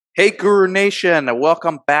Hey, Guru Nation,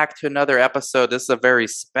 welcome back to another episode. This is a very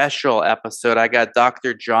special episode. I got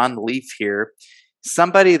Dr. John Lieff here,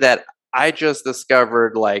 somebody that I just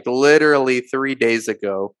discovered like literally 3 days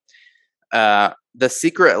ago. The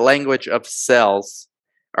Secret Language of Cells.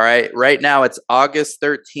 All right, right now it's August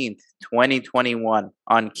 13th, 2021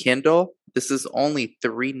 on Kindle. This is only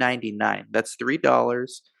 $3.99. That's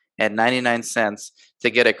 $3.99 to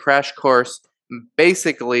get a crash course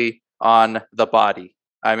basically on the body.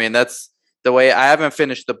 I mean, that's the way. I haven't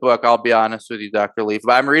finished the book, I'll be honest with you, Dr. Lieff,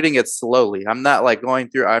 but I'm reading it slowly. I'm not like going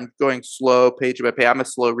through, I'm going slow page by page. I'm a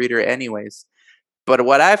slow reader anyways. But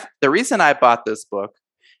the reason I bought this book,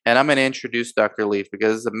 and I'm going to introduce Dr. Lieff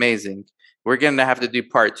because it's amazing. We're going to have to do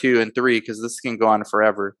part 2 and 3 because this can go on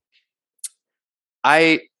forever.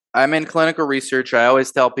 I'm in clinical research. I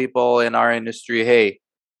always tell people in our industry, hey,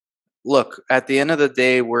 look, at the end of the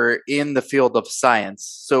day, we're in the field of science.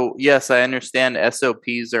 So yes, I understand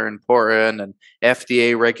SOPs are important and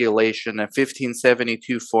FDA regulation and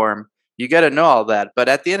 1572 form. You got to know all that. But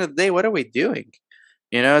at the end of the day, what are we doing?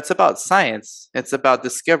 You know, it's about science. It's about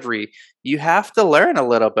discovery. You have to learn a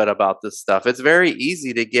little bit about this stuff. It's very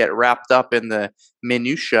easy to get wrapped up in the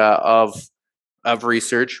minutia of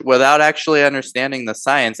research without actually understanding the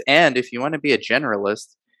science. And if you want to be a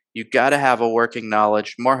generalist, you got to have a working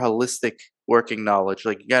knowledge, more holistic working knowledge.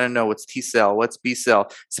 Like you got to know what's T cell, what's B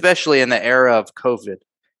cell, especially in the era of COVID,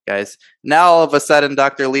 guys. Now all of a sudden,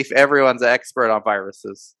 Dr. Lieff, everyone's an expert on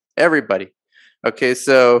viruses. Everybody. Okay,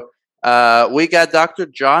 so we got Dr.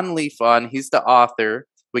 John Lieff on. He's the author.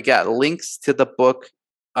 We got links to the book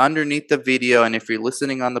underneath the video, and if you're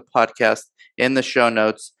listening on the podcast, in the show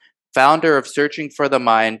notes. Founder of Searching for the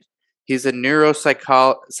Mind. He's a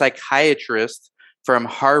neuropsychiatrist from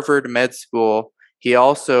Harvard Med School. He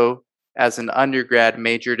also, as an undergrad,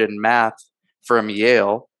 majored in math from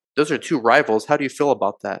Yale. Those are two rivals. How do you feel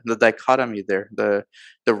about that? The dichotomy there. The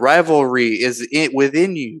rivalry is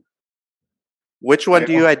within you. Which one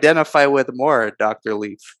do you identify with more, Dr.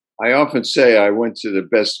 Lieff? I often say I went to the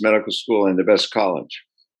best medical school and the best college.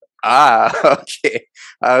 Okay.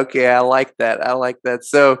 Okay, I like that. I like that.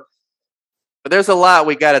 So, but there's a lot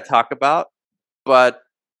we got to talk about,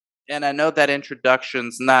 and I know that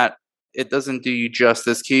introduction's it doesn't do you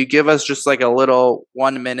justice. Can you give us just like a little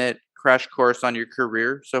 1-minute crash course on your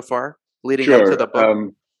career so far, leading up to the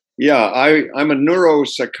book? Yeah, I'm a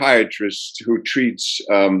neuropsychiatrist who treats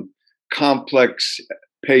complex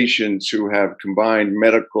patients who have combined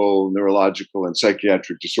medical, neurological, and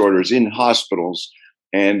psychiatric disorders in hospitals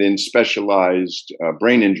and in specialized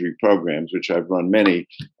brain injury programs, which I've run many.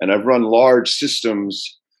 And I've run large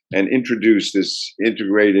systems and introduced this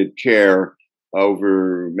integrated care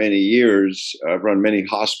over many years. I've run many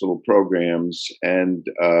hospital programs. And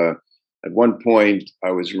at one point,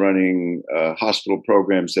 I was running hospital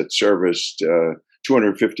programs that serviced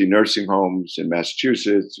 250 nursing homes in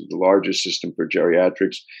Massachusetts, the largest system for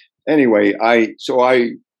geriatrics. Anyway, I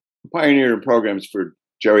pioneered programs for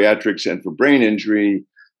geriatrics and for brain injury,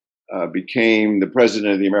 became the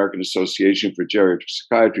president of the American Association for Geriatric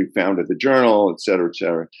Psychiatry, founded the journal, et cetera, et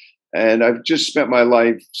cetera. And I've just spent my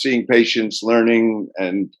life seeing patients, learning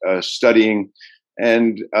and studying.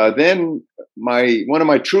 And then one of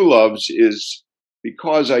my true loves is,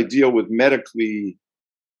 because I deal with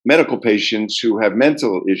medical patients who have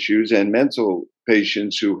mental issues and mental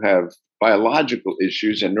patients who have biological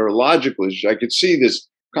issues and neurological issues, I could see this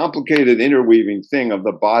complicated interweaving thing of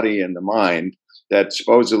the body and the mind that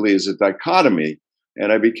supposedly is a dichotomy.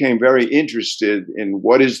 And I became very interested in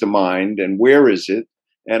what is the mind and where is it.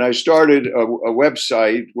 And I started a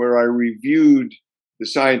website where I reviewed the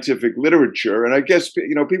scientific literature. And I guess,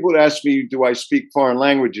 people would ask me, do I speak foreign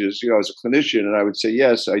languages, as a clinician? And I would say,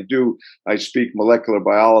 yes, I do. I speak molecular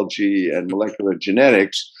biology and molecular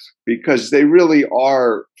genetics, because they really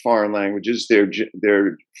are foreign languages. They're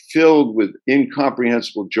filled with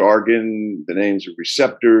incomprehensible jargon, the names of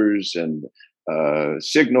receptors and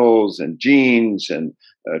signals and genes and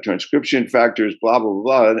transcription factors, blah, blah,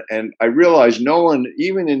 blah. And I realized no one,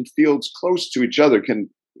 even in fields close to each other, can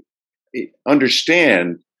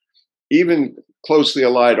understand even closely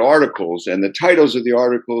allied articles. And the titles of the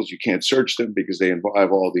articles, you can't search them because they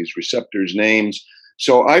involve all these receptors' names.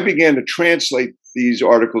 So I began to translate these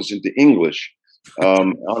articles into English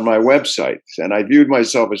on my website. And I viewed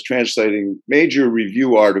myself as translating major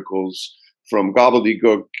review articles from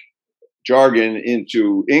gobbledygook jargon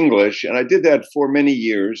into English. And I did that for many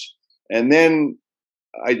years. And then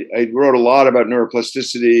I wrote a lot about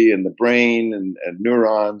neuroplasticity and the brain and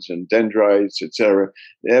neurons and dendrites, etc.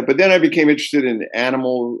 But then I became interested in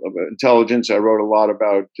animal intelligence. I wrote a lot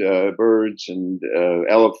about birds and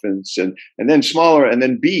elephants, and then smaller, and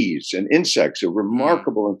then bees and insects, a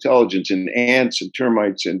remarkable intelligence in ants and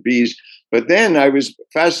termites and bees. But then I was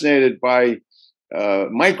fascinated by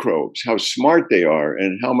microbes, how smart they are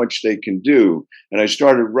and how much they can do. And I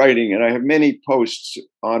started writing, and I have many posts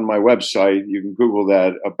on my website. You can Google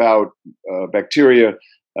that, about bacteria,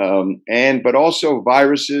 but also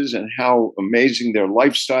viruses and how amazing their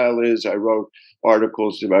lifestyle is. I wrote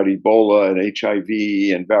articles about Ebola and HIV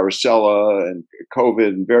and varicella and COVID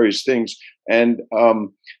and various things. And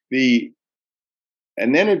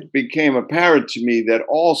then it became apparent to me that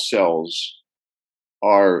all cells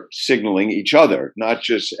are signaling each other, not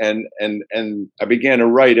just, and I began to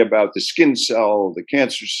write about the skin cell, the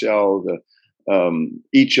cancer cell,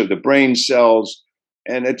 each of the brain cells.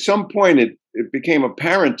 And at some point it became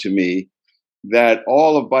apparent to me that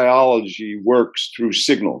all of biology works through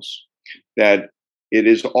signals, that it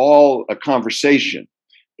is all a conversation,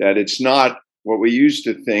 that it's not what we used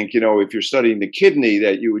to think, if you're studying the kidney,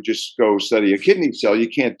 that you would just go study a kidney cell. You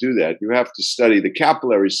can't do that. You have to study the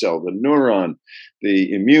capillary cell, the neuron,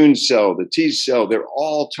 the immune cell, the T cell. They're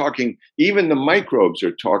all talking. Even the microbes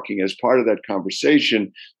are talking as part of that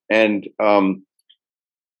conversation. And for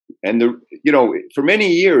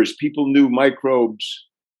many years, people knew microbes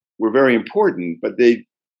were very important, but they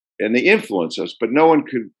influence us, but no one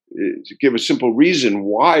could give a simple reason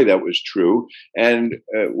why that was true. And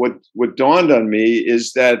what dawned on me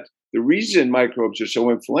is that the reason microbes are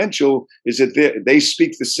so influential is that they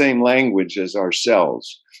speak the same language as our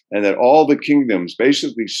cells, and that all the kingdoms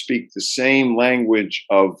basically speak the same language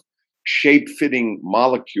of shape-fitting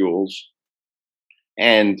molecules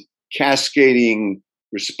and cascading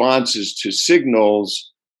responses to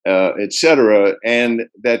signals, etc. And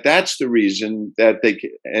that's the reason that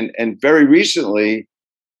and very recently,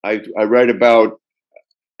 I write about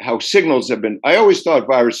how signals have been. I always thought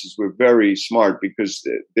viruses were very smart because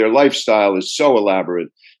their lifestyle is so elaborate,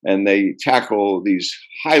 and they tackle these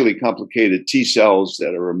highly complicated T cells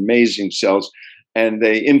that are amazing cells, and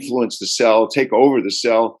they influence the cell, take over the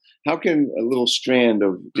cell. How can a little strand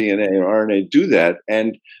of DNA or RNA do that?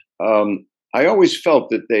 And I always felt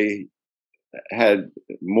that they had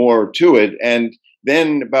more to it. And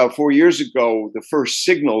then about 4 years ago, the first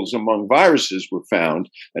signals among viruses were found.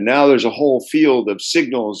 And now there's a whole field of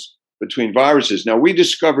signals between viruses. Now, we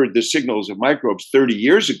discovered the signals of microbes 30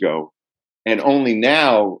 years ago, and only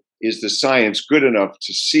now is the science good enough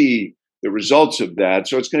to see the results of that.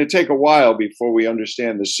 So it's going to take a while before we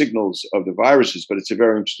understand the signals of the viruses, but it's a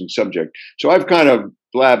very interesting subject. So I've kind of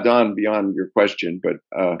blabbed on beyond your question, but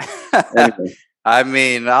anyway. I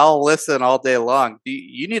mean, I'll listen all day long.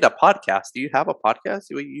 You need a podcast? Do you have a podcast?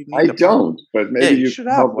 I don't, but maybe you should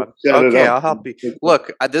have one. Okay, I'll help you.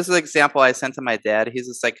 Look, this is an example I sent to my dad. He's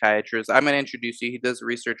a psychiatrist. I'm going to introduce you. He does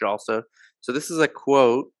research also. So this is a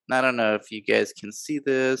quote. I don't know if you guys can see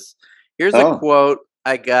this. Here's a quote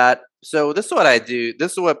I got. So this is what I do.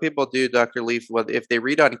 This is what people do, Dr. Lieff. If they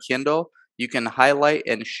read on Kindle, you can highlight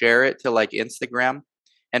and share it to like Instagram.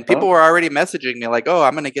 And people were already messaging me like, oh,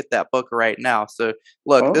 I'm going to get that book right now. So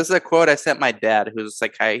look, this is a quote I sent my dad, who's a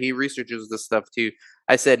psychiatrist. He researches this stuff too.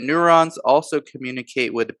 I said, neurons also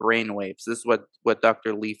communicate with brain waves. This is what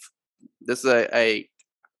Dr. Lieff, this is a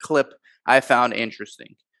clip I found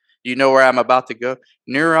interesting. You know where I'm about to go?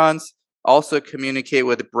 Neurons also communicate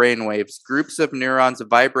with brain waves. Groups of neurons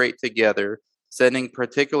vibrate together, sending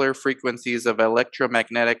particular frequencies of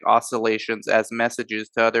electromagnetic oscillations as messages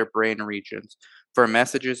to other brain regions. For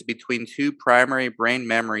messages between two primary brain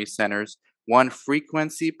memory centers, one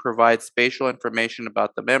frequency provides spatial information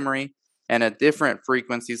about the memory, and a different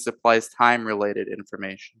frequency supplies time-related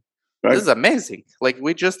information. Right. This is amazing. Like,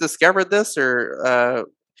 we just discovered this, or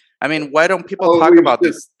I mean, why don't people talk about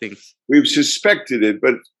these things? We've suspected it,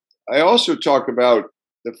 but I also talk about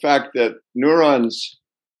the fact that neurons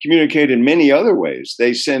communicate in many other ways.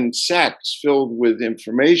 They send sacs filled with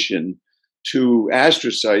information to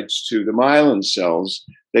astrocytes, to the myelin cells.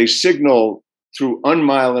 They signal through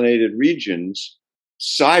unmyelinated regions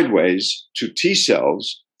sideways to T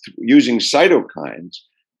cells using cytokines.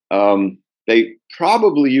 They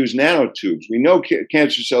probably use nanotubes. We know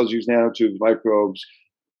cancer cells use nanotubes, microbes.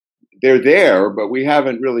 They're there, but we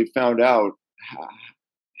haven't really found out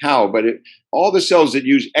how. But all the cells that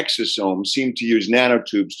use exosomes seem to use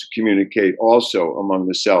nanotubes to communicate also among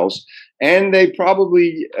the cells. And they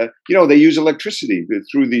probably, they use electricity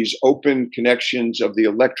through these open connections of the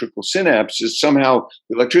electrical synapses. Somehow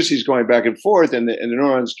the electricity is going back and forth, and the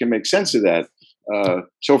neurons can make sense of that.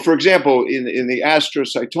 So, for example, in the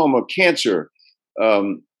astrocytoma cancer,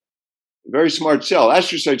 um, very smart cell,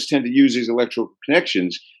 astrocytes tend to use these electrical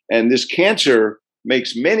connections, and this cancer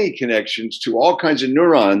makes many connections to all kinds of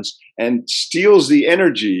neurons and steals the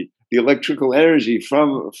energy, the electrical energy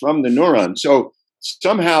from the neuron. So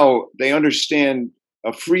somehow they understand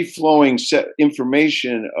a free flowing set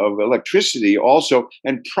information of electricity also,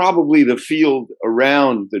 and probably the field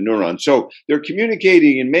around the neuron. So they're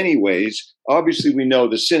communicating in many ways. Obviously, we know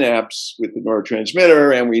the synapse with the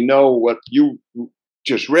neurotransmitter, and we know what you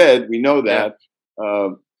just read. We know that,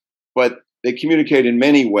 but they communicate in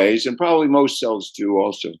many ways, and probably most cells do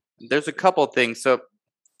also. There's a couple things. So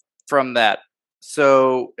from that,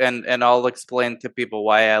 and I'll explain to people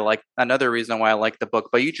why I like another reason why I like the book.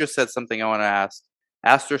 But you just said something I want to ask.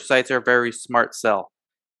 Astrocytes are a very smart cell.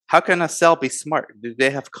 How can a cell be smart? Do they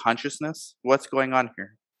have consciousness? What's going on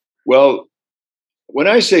here? Well, when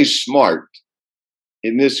I say smart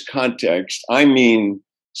in this context, I mean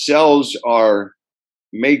cells are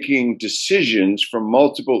making decisions from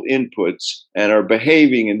multiple inputs and are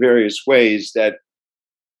behaving in various ways that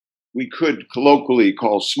we could colloquially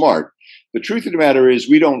call smart. The truth of the matter is,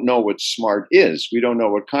 we don't know what smart is. We don't know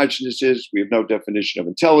what consciousness is. We have no definition of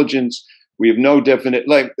intelligence. We have no definite,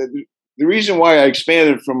 like, the reason why I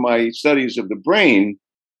expanded from my studies of the brain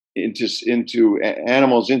into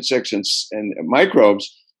animals, insects, and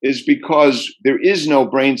microbes is because there is no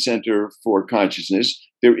brain center for consciousness.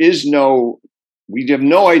 We have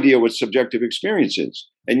no idea what subjective experience is.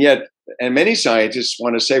 And yet, and many scientists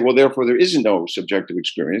want to say, well, therefore there isn't no subjective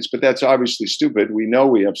experience, but that's obviously stupid. We know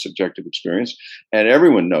we have subjective experience, and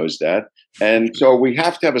everyone knows that. And so we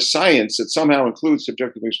have to have a science that somehow includes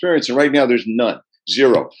subjective experience. And right now there's none,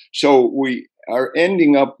 zero. So we are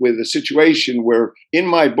ending up with a situation where in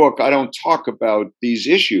my book, I don't talk about these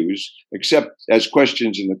issues except as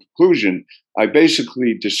questions in the conclusion. I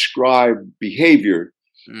basically describe behavior.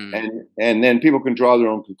 And then people can draw their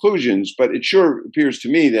own conclusions, but it sure appears to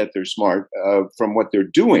me that they're smart from what they're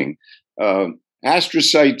doing.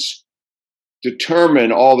 Astrocytes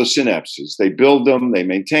determine all the synapses. They build them, they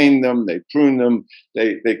maintain them, they prune them,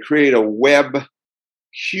 they create a web,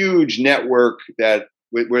 huge network that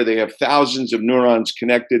where they have thousands of neurons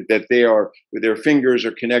connected that they are, with their fingers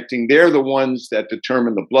are connecting. They're the ones that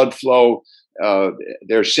determine the blood flow.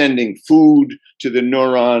 They're sending food to the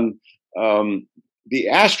neuron. The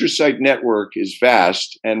astrocyte network is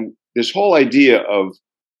vast, and this whole idea of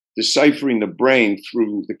deciphering the brain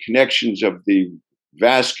through the connections of the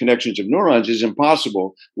vast connections of neurons is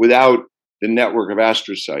impossible without the network of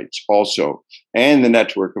astrocytes also, and the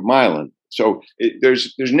network of myelin. So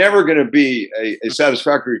there's never going to be a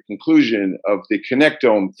satisfactory conclusion of the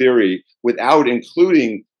connectome theory without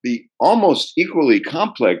including the almost equally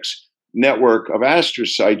complex network of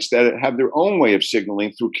astrocytes that have their own way of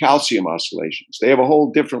signaling through calcium oscillations. They have a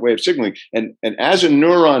whole different way of signaling. And as a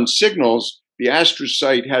neuron signals, the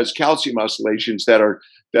astrocyte has calcium oscillations that are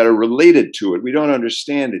related to it. We don't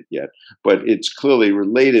understand it yet, but it's clearly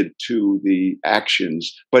related to the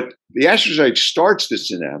actions. But the astrocyte starts the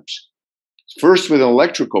synapse first with an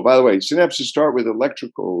electrical. By the way, synapses start with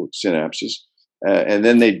electrical synapses, and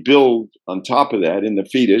then they build on top of that in the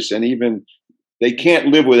fetus, and even they can't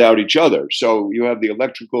live without each other. So you have the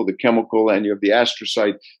electrical, the chemical, and you have the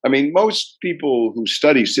astrocyte. I mean, most people who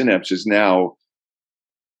study synapses now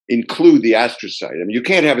include the astrocyte. I mean, you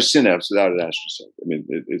can't have a synapse without an astrocyte. I mean,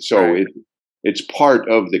 it's part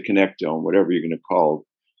of the connectome, whatever you're going to call it.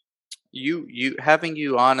 You having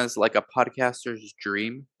you on is like a podcaster's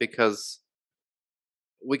dream, because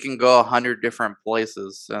we can go 100 different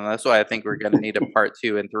places, and that's why I think we're going to need a part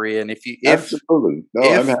 2 and 3. And Absolutely.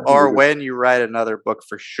 I'm happy or when you write another book,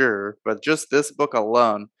 for sure, but just this book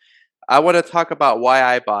alone, I want to talk about why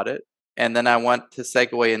I bought it, and then I want to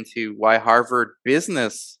segue into why Harvard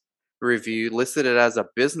Business Review listed it as a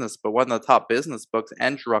business, but one of the top business books,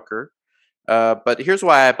 and Drucker. But here's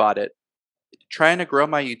why I bought it: trying to grow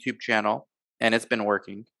my YouTube channel, and it's been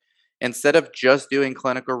working. Instead of just doing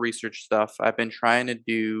clinical research stuff, I've been trying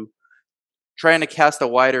to cast a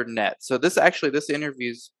wider net. So this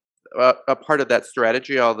interview's a part of that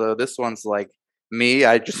strategy. Although this one's like me,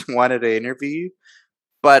 I just wanted to interview you.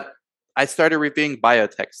 But I started reviewing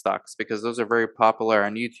biotech stocks because those are very popular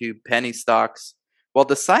on YouTube, penny stocks. Well,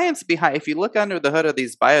 the science behind, if you look under the hood of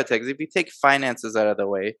these biotechs, if you take finances out of the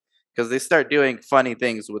way, because they start doing funny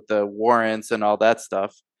things with the warrants and all that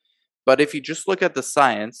stuff. But if you just look at the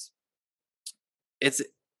science, it's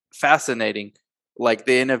fascinating, like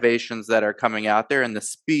the innovations that are coming out there and the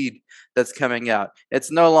speed that's coming out.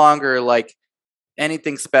 It's no longer like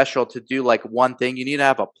anything special to do like one thing. You need to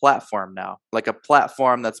have a platform now, like a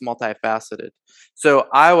platform that's multifaceted. So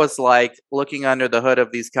I was like looking under the hood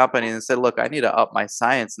of these companies and said, look, I need to up my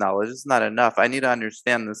science knowledge. It's not enough. I need to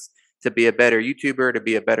understand this to be a better YouTuber, to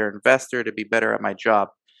be a better investor, to be better at my job.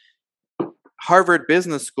 Harvard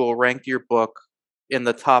Business School ranked your book in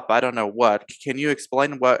the top, I don't know what. Can you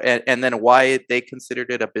explain what, and then why they considered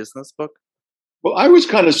it a business book? Well, I was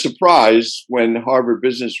kind of surprised when Harvard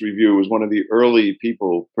Business Review was one of the early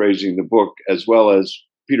people praising the book, as well as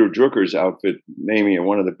Peter Drucker's outfit naming it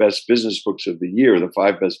one of the best business books of the year, the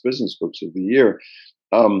 5 best business books of the year.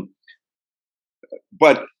 But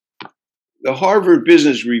the Harvard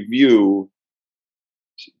Business Review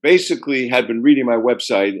basically had been reading my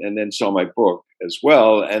website and then saw my book as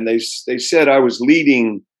well, and they said I was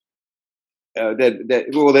leading.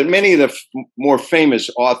 That many of the more famous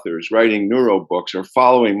authors writing neuro books are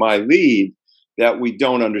following my lead, that we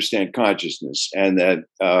don't understand consciousness, and that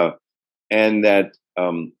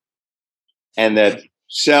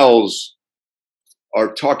cells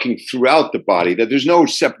are talking throughout the body, that there's no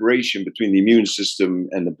separation between the immune system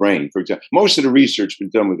and the brain. For example, most of the research has been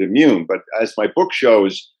done with immune, but as my book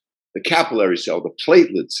shows, the capillary cell, the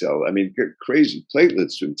platelet cell, I mean, crazy,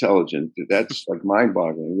 platelets are intelligent. That's like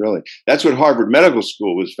mind-boggling, really. That's what Harvard Medical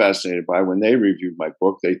School was fascinated by when they reviewed my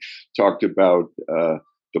book. They talked about the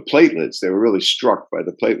platelets. They were really struck by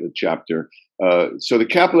the platelet chapter. So the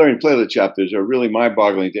capillary and platelet chapters are really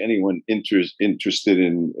mind-boggling to anyone interested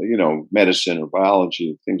in, medicine or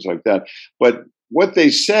biology, things like that. But what they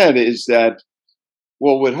said is that,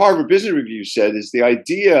 well, what Harvard Business Review said is the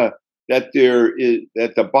idea that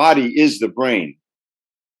the body is the brain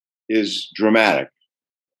is dramatic.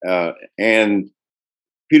 And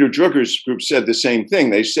Peter Drucker's group said the same thing.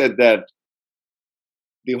 They said that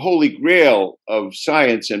the holy grail of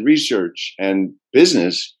science and research and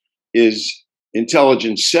business is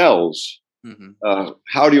intelligent cells. Mm-hmm.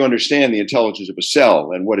 How do you understand the intelligence of a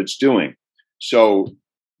cell and what it's doing? So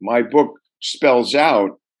my book spells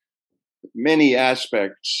out many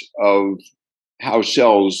aspects of how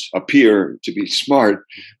cells appear to be smart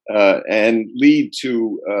and lead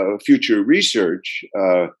to future research.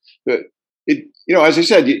 But as I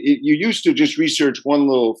said, you used to just research one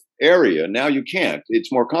little area. Now you can't.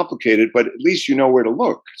 It's more complicated, but at least you know where to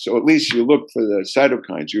look. So at least you look for the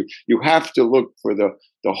cytokines. You have to look for the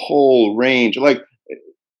whole range. Like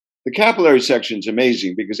the capillary section is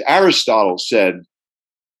amazing because Aristotle said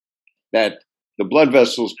that the blood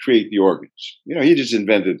vessels create the organs. He just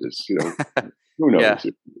invented this. Who knows?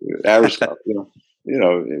 Yeah. Aristotle,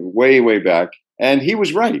 way back. And he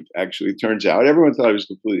was right, actually, it turns out. Everyone thought he was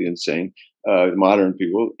completely insane, modern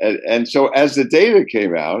people. And so as the data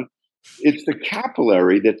came out, it's the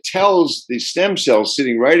capillary that tells the stem cells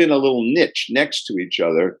sitting right in a little niche next to each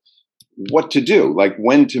other what to do, like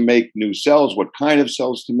when to make new cells, what kind of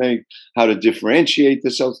cells to make, how to differentiate the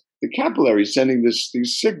cells. The capillary is sending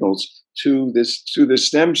these signals to the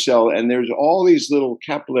stem cell, and there's all these little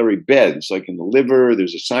capillary beds, like in the liver,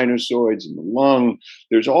 there's a sinusoids in the lung,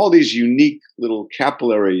 there's all these unique little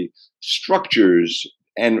capillary structures,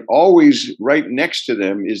 and always right next to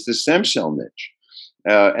them is the stem cell niche.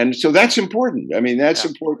 And so that's important. I mean, that's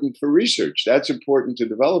important for research. That's important to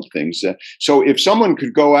develop things. So if someone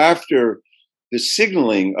could go after the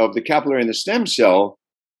signaling of the capillary and the stem cell,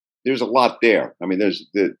 there's a lot there. I mean,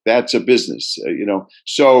 that's a business,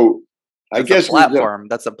 So I guess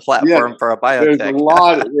that's a platform for a biotech. There's a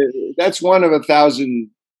lot. That's one of 1,000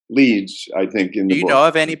 leads, I think, in the book. Do you know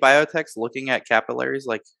of any biotechs looking at capillaries,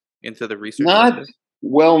 like into the research? Not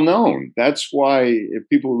well known. That's why if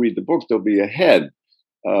people read the book, they'll be ahead.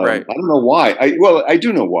 Right. I don't know why. I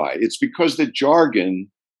do know why. It's because the jargon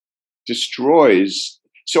destroys.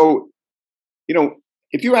 So,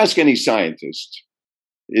 if you ask any scientist,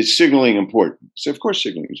 is signaling important? So of course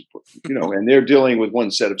signaling is important, and they're dealing with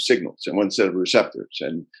one set of signals and one set of receptors,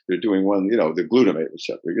 and they're doing one, the glutamate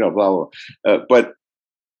receptor, blah, blah, blah. But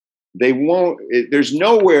they won't, there's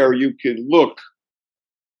nowhere you can look.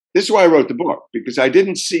 This is why I wrote the book, because I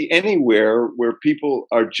didn't see anywhere where people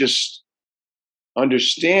are just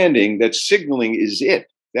understanding that signaling is it.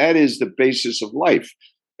 That is the basis of life.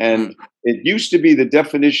 And it used to be the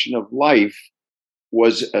definition of life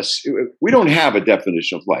we don't have a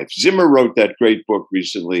definition of life. Zimmer wrote that great book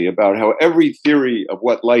recently about how every theory of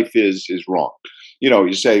what life is wrong.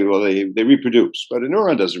 You say, well, they reproduce, but a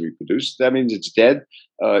neuron doesn't reproduce. That means it's dead.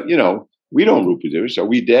 We don't reproduce. Are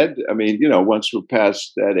we dead? I mean, once we're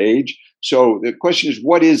past that age. So the question is,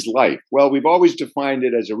 what is life? Well, we've always defined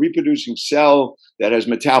it as a reproducing cell that has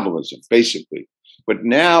metabolism, basically. But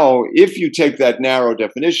now, if you take that narrow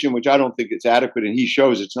definition, which I don't think it's adequate, and he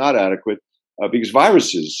shows it's not adequate, because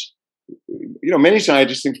viruses, many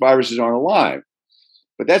scientists think viruses aren't alive.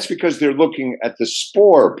 But that's because they're looking at the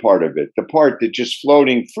spore part of it, the part that's just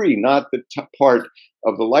floating free, not the part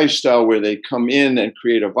of the lifestyle where they come in and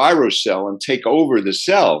create a virus cell and take over the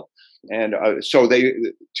cell. And so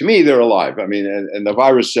to me, they're alive. I mean, and the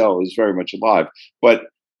virus cell is very much alive, but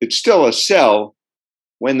it's still a cell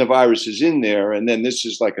when the virus is in there. And then this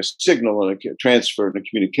is like a signal and a transfer and a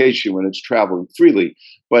communication when it's traveling freely.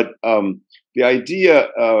 But the idea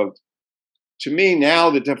of, to me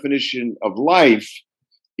now, the definition of life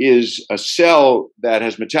is a cell that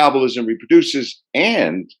has metabolism, reproduces,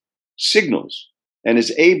 and signals, and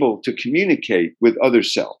is able to communicate with other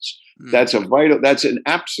cells. That's an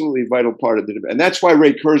absolutely vital part of and that's why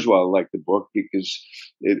Ray Kurzweil liked the book, because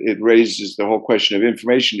it raises the whole question of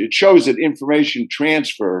information. It shows that information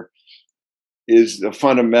transfer is the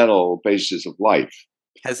fundamental basis of life.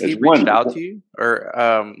 Has he reached out to you, or?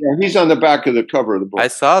 Yeah, he's on the back of the cover of the book. I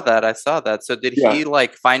saw that. So did he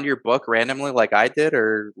like find your book randomly, like I did,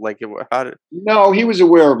 or like how did? No, he was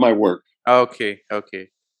aware of my work. Okay.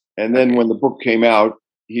 And then when the book came out,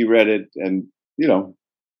 he read it, and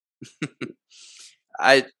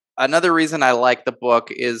Another reason I like the book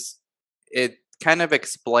is it kind of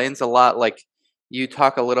explains a lot. Like, you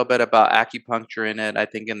talk a little bit about acupuncture in it, I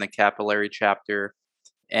think in the capillary chapter,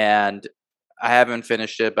 and I haven't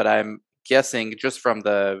finished it, but I'm guessing just from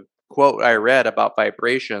the quote I read about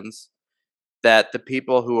vibrations that the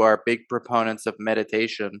people who are big proponents of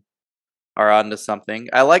meditation are onto something.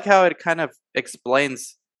 I like how it kind of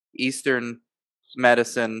explains Eastern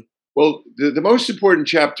medicine. Well, the most important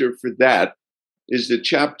chapter for that is the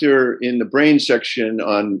chapter in the brain section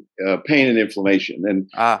on pain and inflammation. And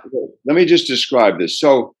let me just describe this.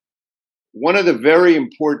 So one of the very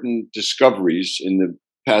important discoveries in the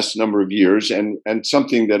past number of years, and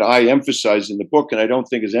something that I emphasize in the book, and I don't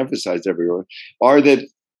think is emphasized everywhere, are that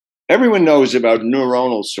everyone knows about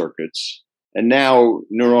neuronal circuits, and now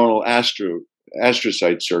neuronal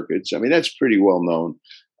astrocyte circuits. I mean, that's pretty well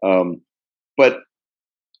known. But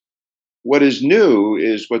what is new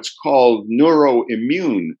is what's called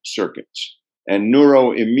neuroimmune circuits and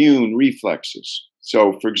neuroimmune reflexes.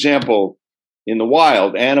 So, for example, in the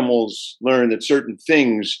wild, animals learn that certain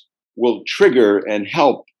things will trigger and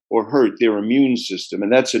help or hurt their immune system.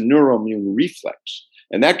 And that's a neuroimmune reflex.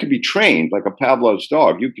 And that can be trained like a Pavlov's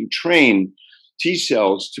dog. You can train T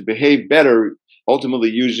cells to behave better,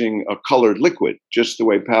 ultimately using a colored liquid, just the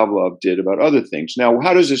way Pavlov did about other things. Now,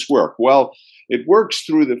 how does this work? Well, it works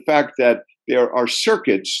through the fact that there are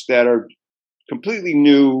circuits that are completely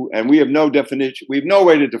new, and we have no definition. We have no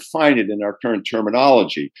way to define it in our current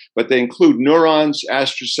terminology, but they include neurons,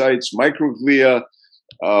 astrocytes, microglia,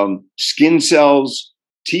 skin cells,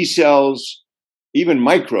 T cells, even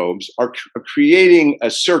microbes are creating a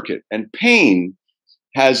circuit. And pain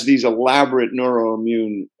has these elaborate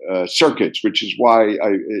neuroimmune circuits, which is why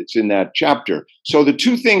it's in that chapter. So the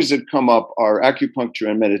two things that come up are acupuncture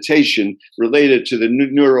and meditation related to the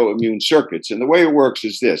neuroimmune circuits. And the way it works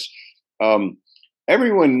is this.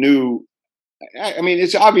 Everyone knew, I mean,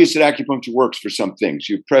 it's obvious that acupuncture works for some things.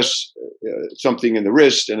 You press something in the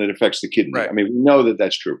wrist and it affects the kidney. Right. I mean, we know that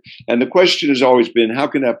that's true. And the question has always been, how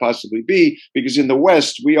can that possibly be? Because in the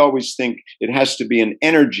West, we always think it has to be an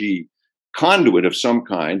energy conduit of some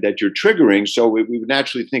kind that you're triggering. So we would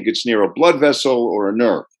naturally think it's near a blood vessel or a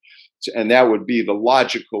nerve. And that would be the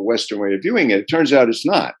logical Western way of viewing it. It turns out it's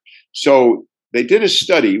not. So they did a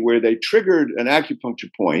study where they triggered an acupuncture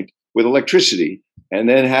point with electricity and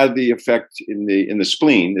then had the effect in the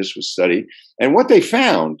spleen. This was studied. And what they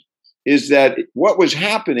found is that what was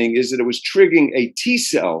happening is that it was triggering a T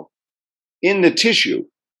cell in the tissue.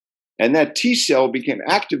 And that T cell became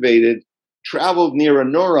activated, traveled near a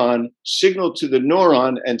neuron, signaled to the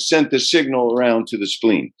neuron, and sent the signal around to the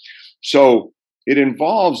spleen. So it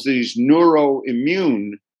involves these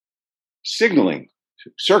neuroimmune signaling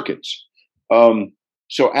circuits.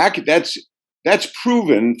 So that's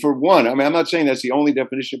proven for one. I mean, I'm not saying that's the only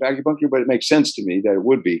definition of acupuncture, but it makes sense to me that it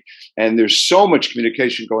would be. And there's so much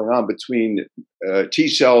communication going on between T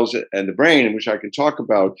cells and the brain, in which I can talk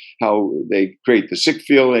about how they create the sick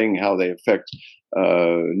feeling, how they affect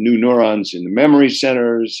new neurons in the memory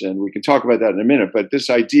centers, and we can talk about that in a minute. But this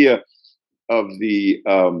idea of the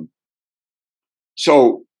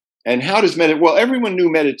and how does well, everyone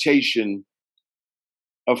knew meditation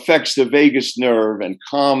affects the vagus nerve and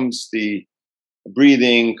calms the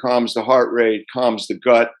breathing, calms the heart rate, calms the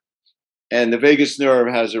gut, and the vagus nerve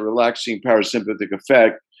has a relaxing parasympathetic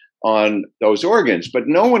effect on those organs. But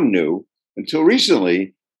no one knew until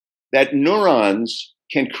recently that neurons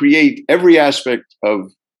can create every aspect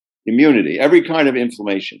of immunity, every kind of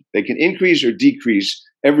inflammation. They can increase or decrease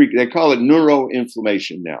they call it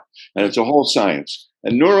neuroinflammation now. And it's a whole science.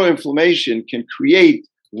 And neuroinflammation can create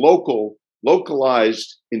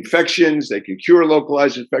localized infections. They can cure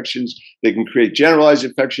localized infections. They can create generalized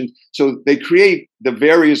infections. So they create the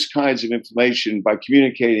various kinds of inflammation by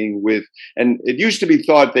communicating with, and it used to be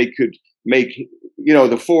thought they could make,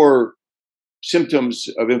 the 4 symptoms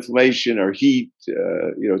of inflammation or heat,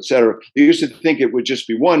 et cetera. They used to think it would just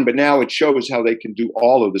be one, but now it shows how they can do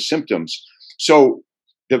all of the symptoms. So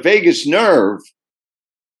the vagus nerve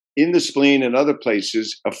in the spleen and other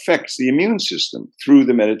places affects the immune system through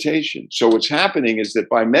the meditation. So what's happening is that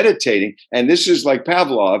by meditating, and this is like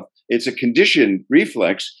Pavlov, it's a conditioned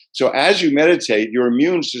reflex. So as you meditate, your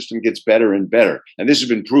immune system gets better and better. And this has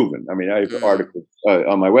been proven. I mean, I have an article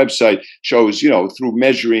on my website shows, through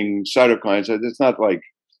measuring cytokines, it's not like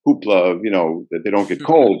hoopla, that they don't get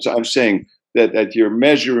cold. So I'm saying that you're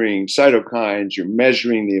measuring cytokines, you're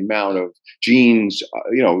measuring the amount of genes,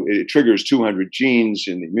 it triggers 200 genes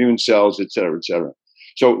in the immune cells, et cetera, et cetera.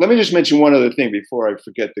 So let me just mention one other thing before I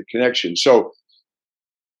forget the connection. So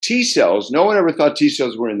T cells, no one ever thought T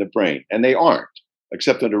cells were in the brain, and they aren't,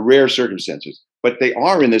 except under rare circumstances. But they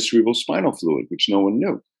are in the cerebral spinal fluid, which no one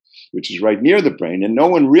knew, which is right near the brain. And no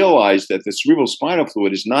one realized that the cerebral spinal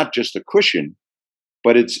fluid is not just a cushion,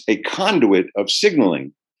 but it's a conduit of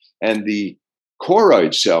signaling. And the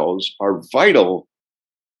choroid cells are vital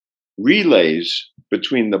relays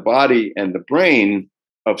between the body and the brain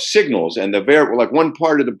of signals. And like one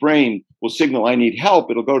part of the brain will signal, I need help.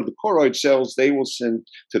 It'll go to the choroid cells. They will send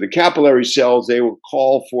to the capillary cells. They will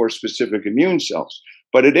call for specific immune cells.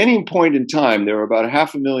 But at any point in time, there are about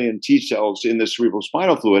 500,000 T cells in the cerebral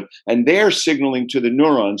spinal fluid, and they're signaling to the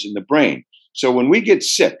neurons in the brain. So when we get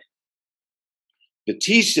sick, the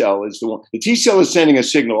T cell is the T cell is sending a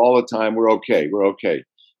signal all the time. We're okay. We're okay.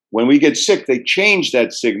 When we get sick, they change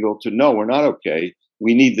that signal to no, we're not okay.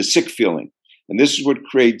 We need the sick feeling. And this is what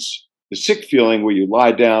creates the sick feeling where you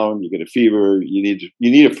lie down, you get a fever, you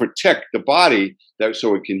need to protect the body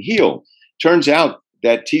so it can heal. Turns out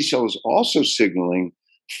that T cell is also signaling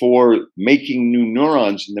for making new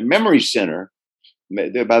neurons in the memory center.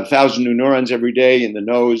 There are about 1,000 new neurons every day in the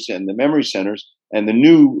nose and the memory centers. And the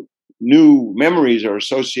new memories are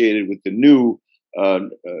associated with the new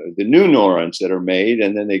neurons that are made,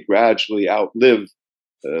 and then they gradually outlive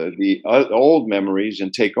the old memories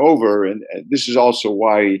and take over. And this is also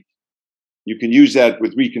why you can use that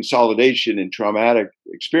with reconsolidation in traumatic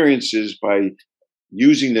experiences by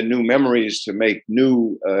using the new memories to make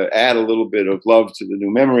add a little bit of love to the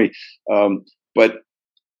new memory. But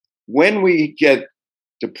when we get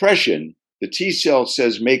depression, the T cell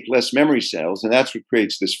says make less memory cells, and that's what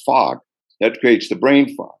creates this fog. That creates the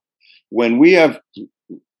brain fog. When we have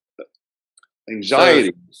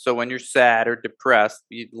anxiety. So when you're sad or depressed,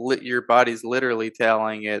 your body's literally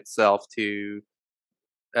telling itself to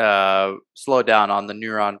slow down on the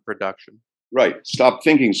neuron production. Right. Stop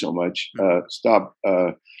thinking so much. Stop.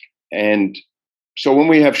 And so when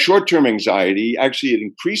we have short-term anxiety, actually it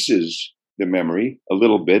increases the memory a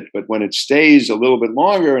little bit, but when it stays a little bit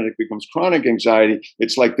longer and it becomes chronic anxiety,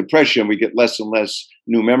 it's like depression. We get less and less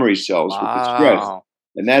new memory cells with the stress.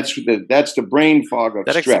 And that's the brain fog of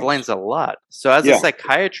stress. That explains a lot. So as a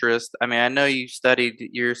psychiatrist, I mean, I know you studied,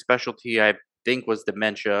 your specialty, I think, was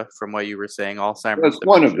dementia, from what you were saying, Alzheimer's. That's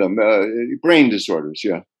one of them, brain disorders,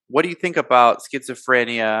 yeah. What do you think about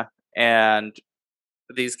schizophrenia and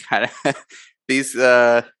these kind of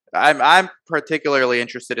I'm particularly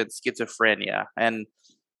interested in schizophrenia, and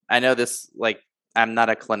I know this, like, I'm not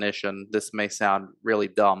a clinician. This may sound really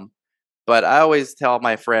dumb, but I always tell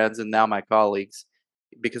my friends and now my colleagues,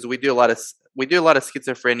 because we do a lot of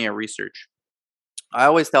schizophrenia research. I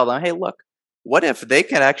always tell them, hey, look, what if they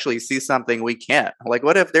can actually see something we can't? Like,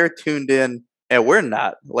 what if they're tuned in and we're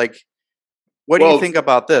not? Like, what do you think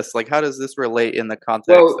about this? Like, how does this relate in the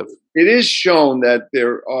context of? It is shown that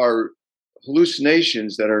there are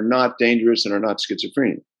hallucinations that are not dangerous and are not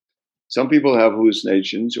schizophrenia. Some people have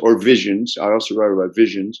hallucinations or visions. I also write about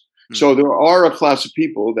visions. So there are a class of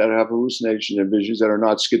people that have hallucinations and visions that are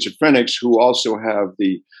not schizophrenics, who also have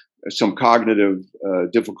some cognitive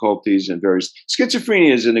difficulties and various.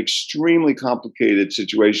 Schizophrenia is an extremely complicated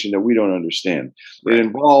situation that we don't understand. Right. It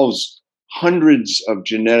involves hundreds of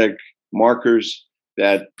genetic markers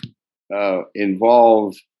that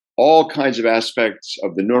involve all kinds of aspects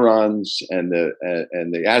of the neurons and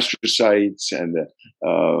the astrocytes and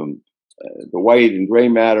the white and gray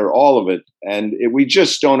matter, all of it, and we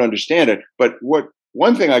just don't understand it. But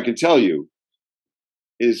one thing I can tell you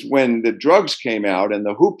is, when the drugs came out and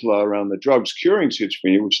the hoopla around the drugs curing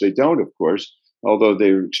schizophrenia, which they don't, of course, although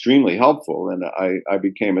they were extremely helpful. And I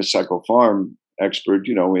became a psychopharm expert,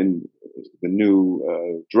 in the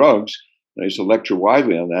new drugs. And I used to lecture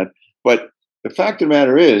widely on that. But the fact of the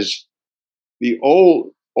matter is, the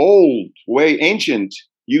old way, ancient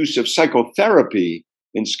use of psychotherapy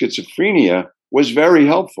in schizophrenia was very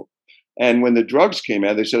helpful. And when the drugs came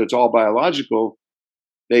out, they said it's all biological.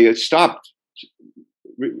 They had stopped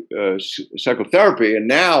psychotherapy, and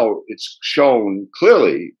now it's shown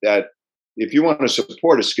clearly that if you want to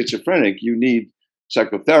support a schizophrenic, you need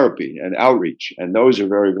psychotherapy and outreach, and those are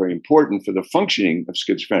very, very important for the functioning of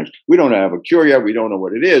schizophrenics. We don't have a cure yet; we don't know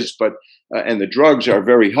what it is, but and the drugs are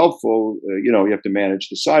very helpful. You have to manage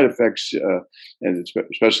the side effects, and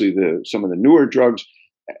especially some of the newer drugs.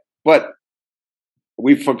 But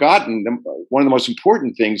we've forgotten one of the most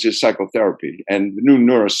important things is psychotherapy, and the new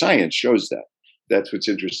neuroscience shows that. That's what's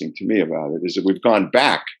interesting to me about it, is that we've gone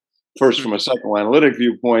back first from a psychoanalytic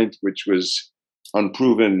viewpoint, which was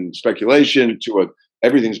unproven speculation, to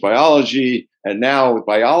everything's biology, and now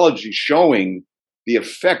biology showing the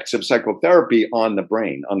effects of psychotherapy on the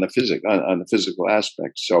brain, on the physical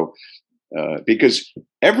aspects. So, because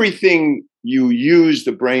everything you use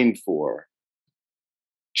the brain for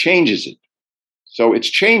changes it. So it's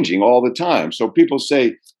changing all the time. So people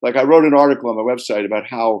say, like I wrote an article on my website about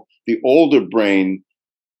how the older brain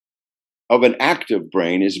of an active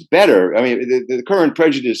brain is better. I mean, the current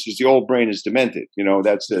prejudice is the old brain is demented.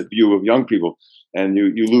 That's the view of young people, and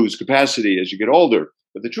you lose capacity as you get older.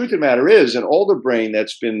 But the truth of the matter is, an older brain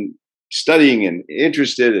that's been studying and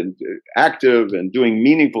interested and active and doing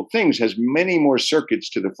meaningful things has many more circuits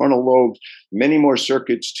to the frontal lobe, many more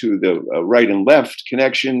circuits to the right and left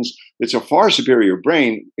connections. It's a far superior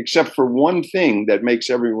brain, except for one thing that makes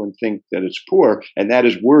everyone think that it's poor, and that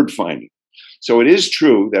is word finding. So it is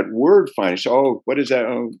true that word finding. So, what is that?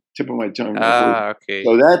 Oh, tip of my tongue. Okay.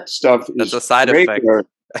 So that stuff That's is a side effect,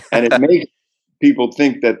 and it makes people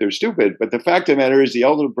think that they're stupid. But the fact of the matter is, the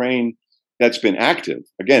elder brain that's been active,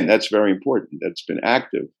 again, that's very important. That's been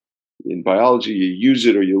active in biology. You use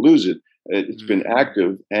it or you lose it. It's been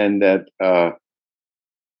active, and that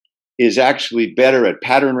is actually better at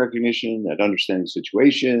pattern recognition, at understanding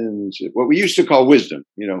situations. What we used to call wisdom.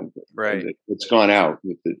 right? It's gone out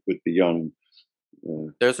with the young.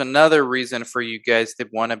 There's another reason for you guys to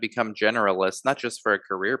want to become generalists, not just for a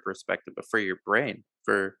career perspective, but for your brain,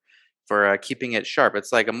 for keeping it sharp.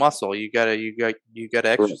 It's like a muscle. You gotta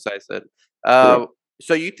exercise it.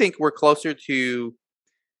 So you think we're closer to?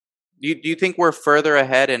 Do you think we're further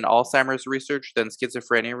ahead in Alzheimer's research than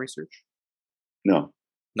schizophrenia research? No,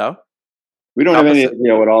 No. we don't have any Opposite?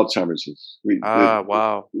 idea what Alzheimer's is.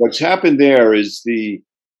 Wow. What's happened there is the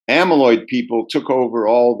amyloid people took over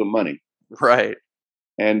all the money Right.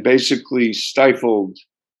 and basically stifled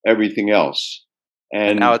everything else.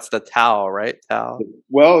 And now And it's the tau, right? Tau.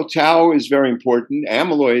 well, tau is very important.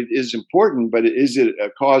 Amyloid is important, but is it a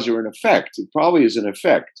cause or an effect? It probably is an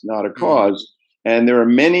effect, not a cause. And there are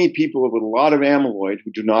many people with a lot of amyloid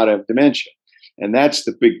who do not have dementia. And that's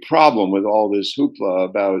the big problem with all this hoopla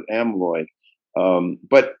about amyloid.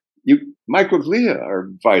 But microglia are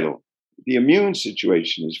vital. The immune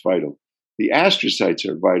situation is vital. The astrocytes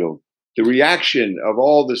are vital. The reaction of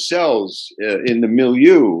all the cells in the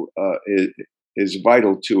milieu is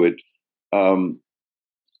vital to it.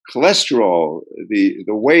 Cholesterol, the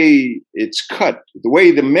way it's cut, the way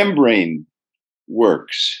the membrane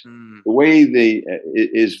works, the way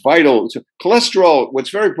is vital. So cholesterol. What's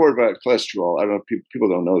very important about cholesterol, I don't know, people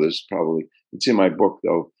don't know this probably. It's in my book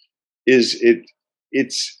though. It's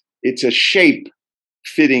a shape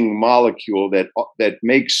fitting molecule that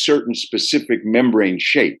makes certain specific membrane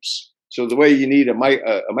shapes. So the way you need a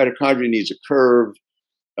mitochondria needs a curve,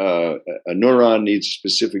 a neuron needs a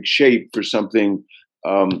specific shape for something.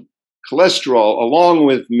 Cholesterol, along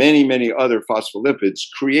with many, many other phospholipids,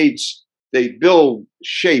 they build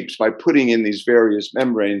shapes by putting in these various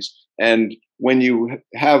membranes. And when you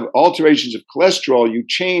have alterations of cholesterol, you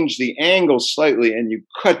change the angle slightly and you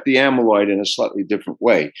cut the amyloid in a slightly different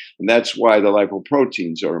way. And that's why the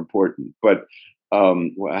lipoproteins are important, but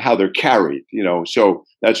how they're carried, so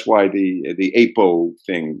that's why the APO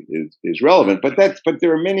thing is relevant. But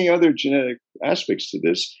there are many other genetic aspects to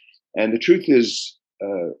this. And the truth is,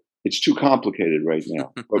 it's too complicated right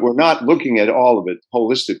now, but we're not looking at all of it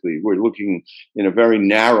holistically. We're looking in a very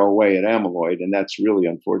narrow way at amyloid, and that's really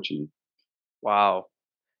unfortunate. Wow.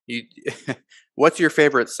 What's your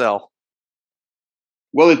favorite cell?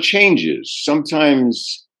 Well, it changes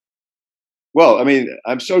sometimes. Well, I mean,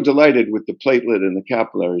 I'm so delighted with the platelet and the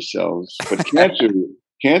capillary cells, but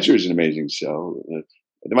cancer is an amazing cell.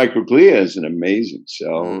 The microglia is an amazing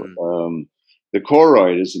cell. The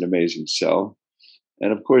choroid is an amazing cell.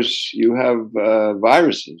 And of course, you have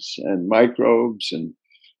viruses and microbes. And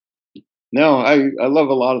no, I love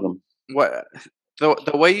a lot of them. What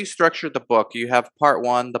the way you structured the book, you have part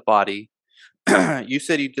one, the body. You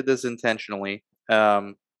said you did this intentionally.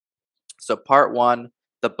 So part one,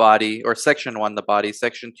 the body, or section one, the body.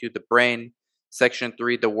 Section two, the brain. Section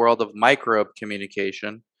three, the world of microbe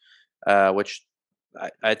communication, which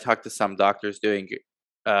I talked to some doctors doing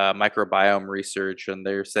microbiome research, and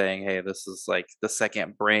they're saying, hey, this is like the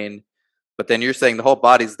second brain. But then you're saying the whole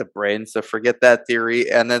body's the brain, so forget that theory.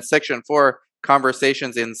 And then section four,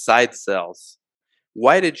 conversations inside cells.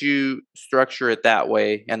 Why did you structure it that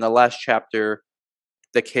way? And the last chapter,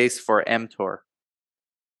 the case for mTOR.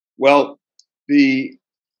 Well,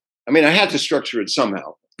 I mean, I had to structure it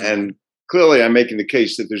somehow. Mm-hmm. And clearly I'm making the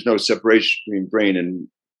case that there's no separation between brain and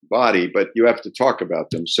body, but you have to talk about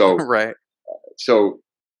them. So, Right. So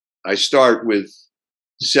I start with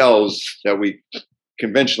cells that we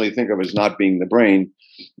conventionally think of as not being the brain.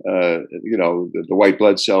 The white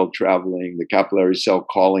blood cell traveling, the capillary cell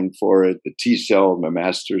calling for it, the T cell, the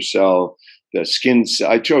master cell, the skin.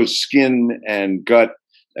 I chose skin and gut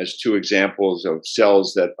as two examples of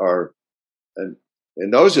cells that are,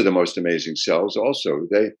 and those are the most amazing cells. Also,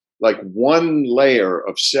 they like one layer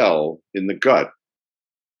of cell in the gut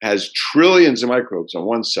has trillions of microbes on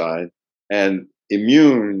one side and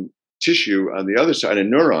immune tissue on the other side and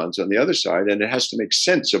neurons on the other side, and it has to make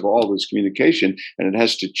sense of all this communication, and it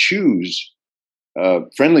has to choose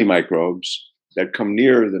friendly microbes that come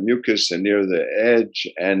near the mucus and near the edge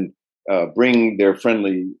and bring their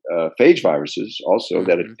friendly phage viruses also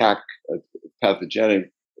that attack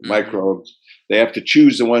pathogenic microbes. They have to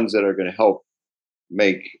choose the ones that are going to help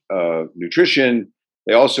make nutrition.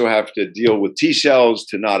 They also have to deal with T cells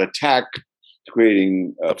to not attack,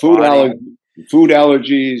 creating food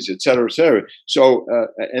allergies, et cetera, et cetera. So,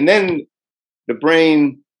 and then the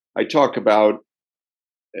brain, I talk about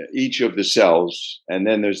each of the cells, and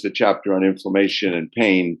then there's the chapter on inflammation and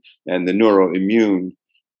pain and the neuroimmune.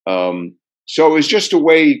 So it's just a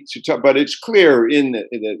way to talk, but it's clear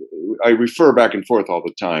I refer back and forth all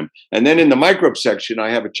the time. And then in the microbe section, I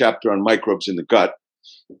have a chapter on microbes in the gut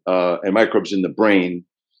and microbes in the brain.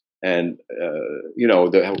 And how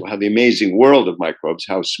the amazing world of microbes,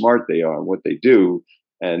 how smart they are, what they do,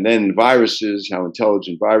 and then viruses, how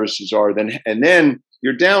intelligent viruses are. And then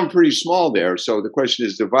you're down pretty small there. So the question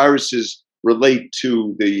is, the viruses relate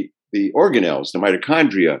to the organelles, the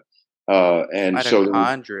mitochondria, and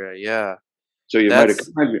mitochondria, yeah. So your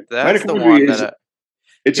mitochondria. That's the mitochondria one is, that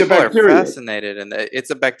it's a people are bacteria. fascinated, and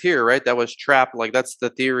it's a bacteria, right? That was trapped. Like that's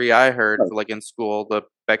the theory I heard, like in school. The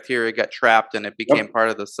bacteria got trapped, and it became part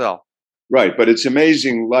of the cell. Right, but it's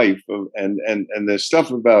amazing life, and the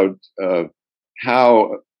stuff about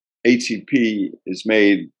how ATP is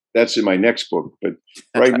made. That's in my next book. But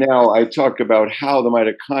right now, I talk about how the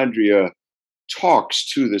mitochondria talks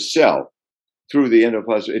to the cell through the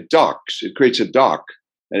endoplasm. It docks. It creates a dock,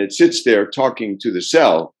 and it sits there talking to the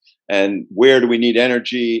cell. And where do we need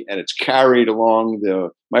energy? And it's carried along the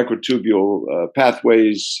microtubule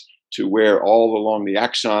pathways to where all along the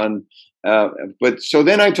axon. But so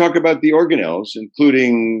then I talk about the organelles,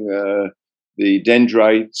 including the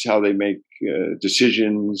dendrites, how they make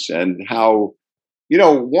decisions, and how,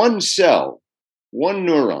 one cell, one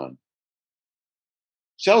neuron.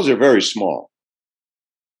 Cells are very small.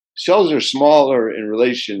 Cells are smaller in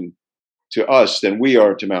relation to us than we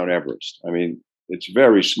are to Mount Everest. I mean, it's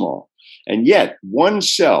very small. And yet, one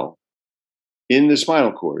cell in the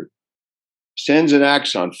spinal cord sends an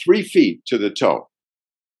axon 3 feet to the toe.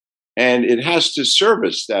 And it has to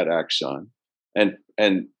service that axon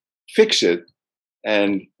and fix it.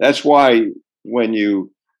 And that's why when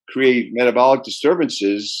you create metabolic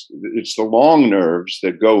disturbances, it's the long nerves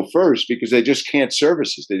that go first because they just can't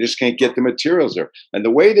service it. They just can't get the materials there. And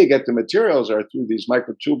the way they get the materials are through these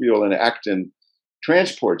microtubule and actin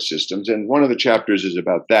transport systems. And one of the chapters is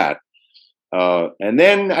about that. And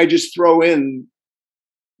then I just throw in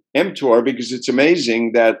mTOR because it's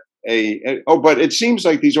amazing that but it seems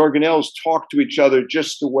like these organelles talk to each other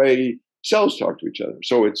just the way cells talk to each other.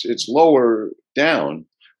 So it's lower down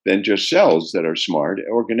than just cells that are smart.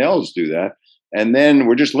 Organelles do that. And then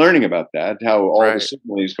we're just learning about that, how all the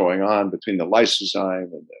signaling is going on between the lysozyme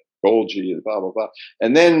and the Golgi and blah, blah, blah.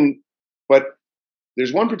 And then, but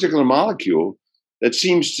there's one particular molecule that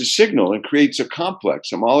seems to signal and creates a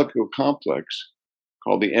complex, a molecule complex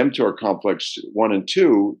called the mTOR complex 1 and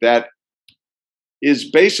 2 that is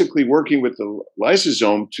basically working with the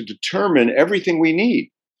lysosome to determine everything we need.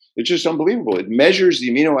 It's just unbelievable. It measures the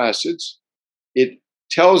amino acids. It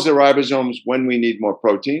tells the ribosomes when we need more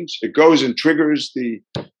proteins. It goes and triggers the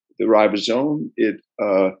the ribosome. It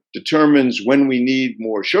determines when we need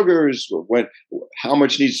more sugars, or how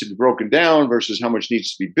much needs to be broken down versus how much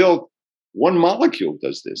needs to be built. One molecule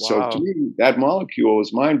does this. So to Wow. me, that molecule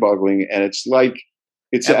is mind-boggling, and it's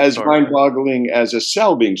as mTOR. mind-boggling as a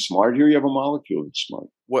cell being smart. Here you have a molecule that's smart.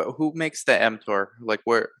 Who makes the mTOR? Like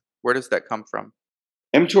where does that come from?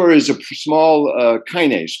 mTOR is a small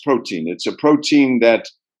kinase protein. It's a protein that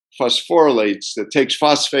phosphorylates, that takes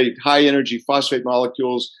high energy phosphate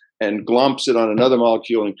molecules and glomps it on another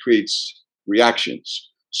molecule and creates reactions.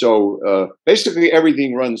 So basically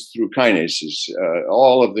everything runs through kinases.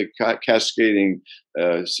 All of the cascading,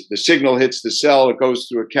 the signal hits the cell, it goes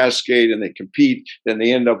through a cascade and they compete. Then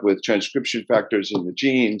they end up with transcription factors in the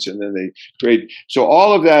genes, and then they create. So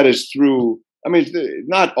all of that is through, I mean,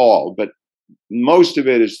 not all, but most of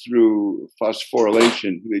it is through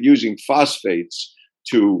phosphorylation, using phosphates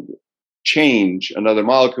to change another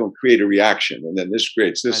molecule and create a reaction. And then this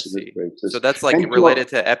creates I this, and this see. creates this. So that's like And related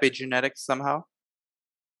to epigenetics somehow?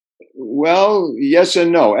 well, yes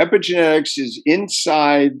and no. Epigenetics is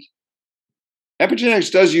inside.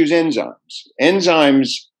 Epigenetics does use enzymes.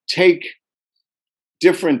 Enzymes take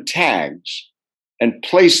different tags and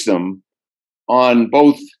place them on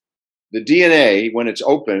both the DNA when it's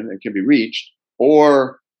open and can be reached,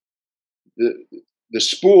 or the, the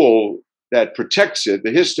spool that protects it,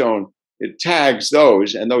 the histone, it tags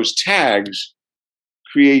those, and those tags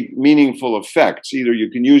create meaningful effects. Either you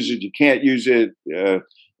can use it, you can't use it.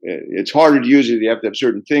 It's harder to use it. You have to have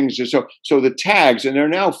certain things. So the tags, and there are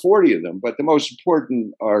now 40 of them, but the most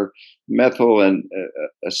important are methyl and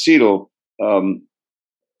acetyl,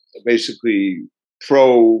 basically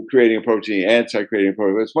pro-creating a protein, anti-creating a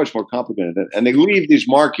protein. It's much more complicated. And they leave these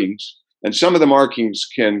markings, and some of the markings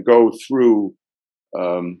can go through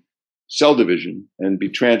cell division and be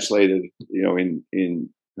translated, in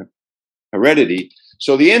heredity.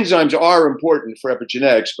 So the enzymes are important for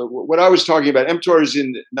epigenetics. But what I was talking about, mTOR is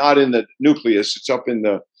not in the nucleus; it's up in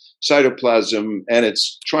the cytoplasm, and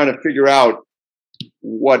it's trying to figure out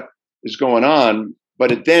what is going on.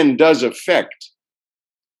 But it then does affect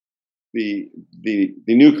the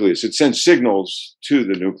nucleus. It sends signals to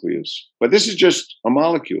the nucleus. But this is just a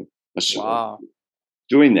molecule. Wow.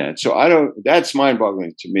 Doing that. So that's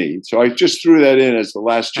mind-boggling to me. So I just threw that in as the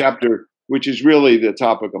last chapter, which is really the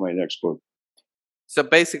topic of my next book. So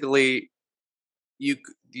basically,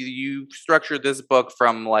 you structured this book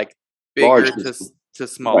from like Large, bigger to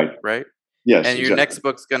smaller, right? Yes, And your exactly. next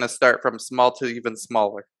book's gonna start from small to even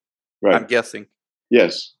smaller. Right. I'm guessing.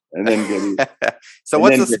 Yes, and then So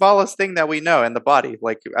what's the smallest thing that we know in the body?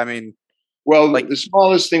 Like, I mean, well, like the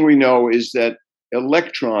smallest thing we know is that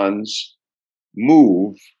electrons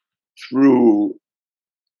move through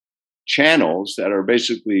channels that are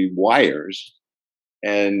basically wires,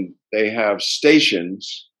 and they have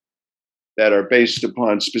stations that are based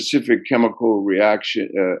upon specific chemical reaction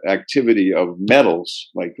activity of metals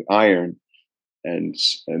like iron and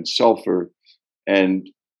sulfur, and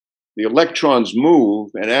the electrons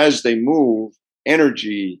move, and as they move,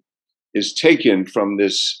 energy is taken from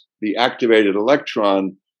the activated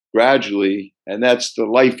electron gradually, and that's the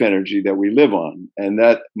life energy that we live on. And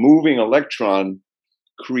that moving electron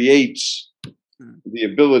creates the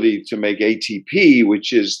ability to make ATP,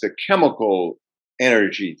 which is the chemical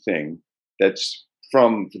energy thing that's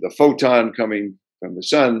from the photon coming from the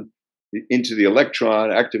sun into the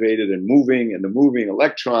electron, activated and moving, and the moving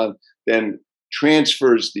electron then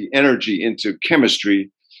transfers the energy into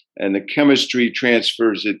chemistry, and the chemistry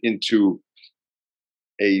transfers it into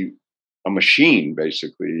a machine.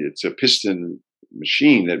 Basically, it's a piston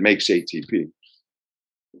machine that makes ATP.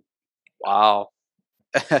 wow.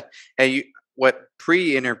 Hey, what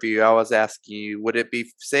pre-interview I was asking you, would it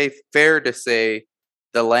be fair to say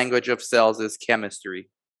the language of cells is chemistry?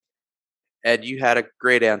 And you had a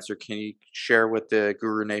great answer. Can you share with the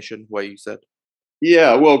Guru Nation what you said?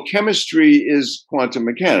 Yeah, well, chemistry is quantum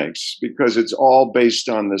mechanics because it's all based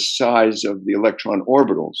on the size of the electron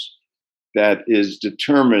orbitals that is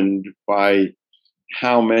determined by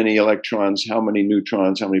how many electrons, how many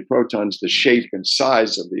neutrons, how many protons, the shape and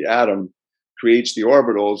size of the atom creates the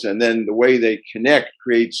orbitals, and then the way they connect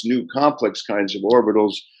creates new complex kinds of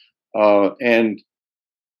orbitals. And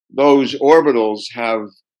those orbitals have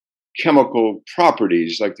chemical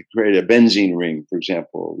properties, like to create a benzene ring, for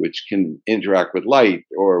example, which can interact with light,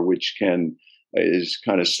 or which is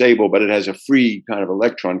kind of stable, but it has a free kind of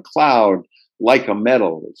electron cloud, like a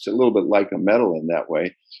metal. It's a little bit like a metal in that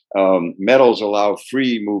way. Metals allow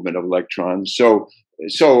free movement of electrons. So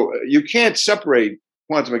you can't separate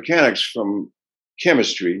quantum mechanics from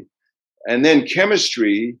chemistry. And then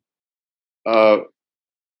chemistry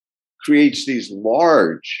creates these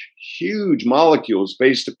large, huge molecules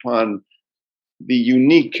based upon the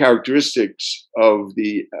unique characteristics of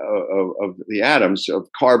the atoms of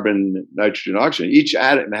carbon, nitrogen, oxygen. Each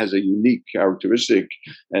atom has a unique characteristic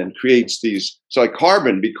and creates these. So, like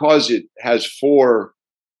carbon, because it has four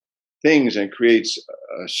things and creates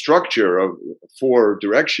a structure of four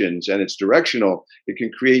directions, and it's directional, it can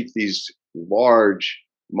create these large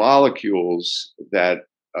molecules that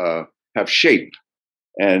have shape,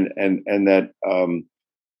 and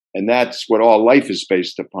that's what all life is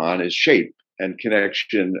based upon, is shape and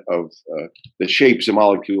connection of the shapes of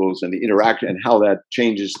molecules and the interaction and how that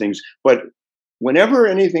changes things. But whenever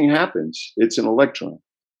anything happens, it's an electron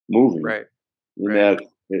moving. Right. In that,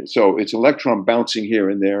 so it's an electron bouncing here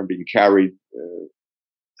and there and being carried.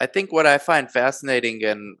 I think what I find fascinating,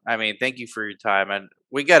 and I mean, thank you for your time, and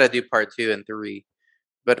we got to do part 2 and 3.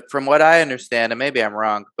 But from what I understand, and maybe I'm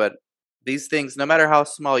wrong, but these things, no matter how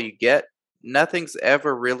small you get, nothing's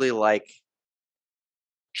ever really like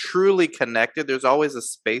truly connected. There's always a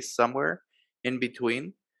space somewhere in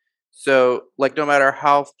between. So, like, no matter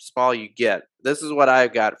how small you get, this is what I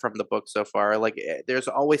got from the book so far. Like, there's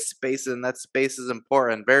always space, and that space is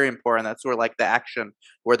important, very important. That's where, like, the action,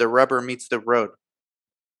 where the rubber meets the road.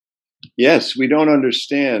 Yes, we don't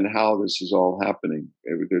understand how this is all happening.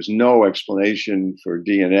 There's no explanation for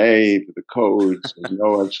DNA, for the codes. There's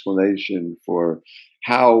no explanation for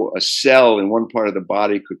how a cell in one part of the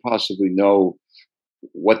body could possibly know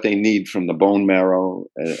what they need from the bone marrow,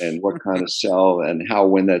 and what kind of cell, and how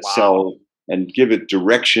when that Wow. cell, and give it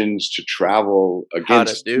directions to travel How to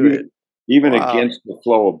against do it. even Wow. against the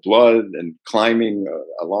flow of blood, and climbing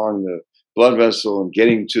along the blood vessel and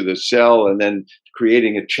getting to the cell, and then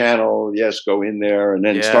creating a channel. Yes, go in there and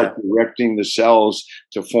then Yeah. start directing the cells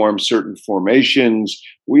to form certain formations.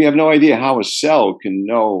 We have no idea how a cell can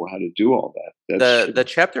know how to do all that. The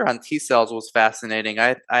chapter on T cells was fascinating.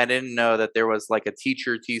 I didn't know that there was like a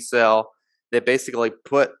teacher T cell. They basically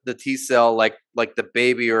put the T cell like the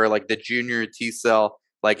baby, or like the junior T cell,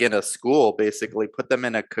 like in a school, basically put them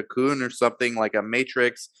in a cocoon or something like a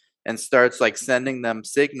matrix, and starts like sending them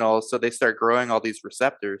signals, so they start growing all these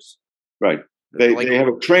receptors. right. Like They have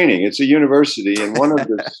a training. It's a university, and one of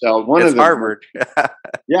the cell, one it's of the Harvard.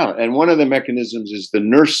 yeah, and one of the mechanisms is the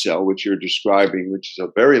nurse cell, which you're describing, which is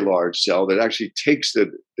a very large cell that actually takes the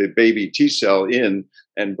baby T cell in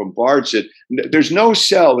and bombards it. There's no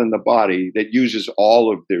cell in the body that uses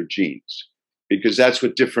all of their genes, because that's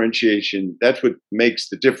what that's what makes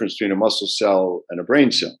the difference between a muscle cell and a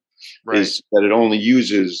brain cell, Right. is that it only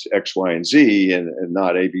uses X, Y, and Z, and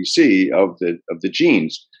not A, B, C of the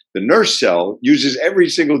genes. The nurse cell uses every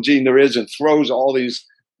single gene there is and throws all these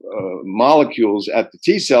molecules at the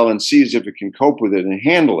T cell and sees if it can cope with it and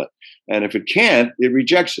handle it. And if it can't, it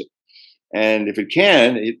rejects it. And if it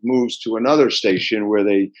can, it moves to another station where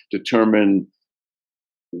they determine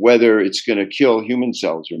whether it's going to kill human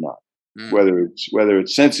cells or not. Mm. Whether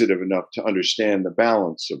it's sensitive enough to understand the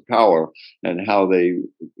balance of power and how they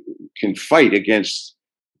can fight against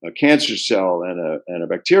a cancer cell and a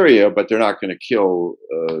bacteria, but they're not going to kill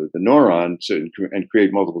the neuron and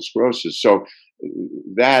create multiple sclerosis. So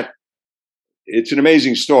that it's an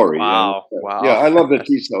amazing story. And, Wow. yeah, Wow. I love the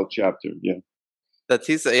T cell chapter. Yeah. The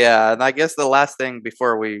T cell, yeah, and I guess the last thing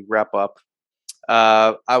before we wrap up,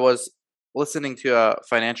 I was listening to a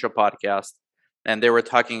financial podcast, and they were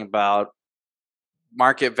talking about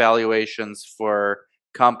market valuations for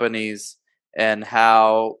companies, and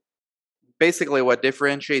how basically what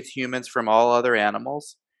differentiates humans from all other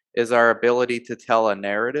animals is our ability to tell a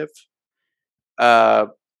narrative. Uh,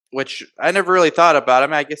 which I never really thought about. I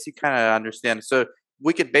mean, I guess you kind of understand. So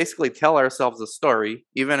we could basically tell ourselves a story,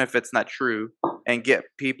 even if it's not true, and get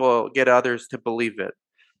others to believe it.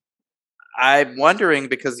 I'm wondering,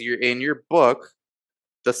 because you're in your book,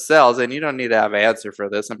 the cells, and you don't need to have an answer for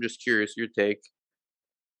this. I'm just curious your take.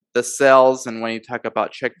 The cells, and when you talk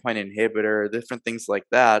about checkpoint inhibitor, different things like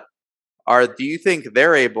that, do you think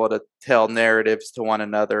they're able to tell narratives to one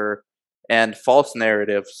another, and false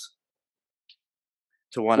narratives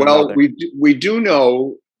to one Well, another? we do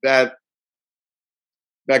know that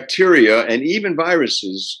bacteria and even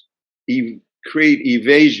viruses create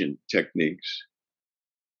evasion techniques.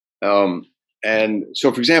 And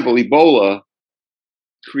so, for example, Ebola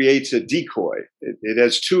creates a decoy. It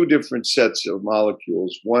has two different sets of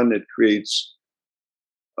molecules. One, it creates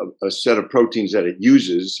a set of proteins that it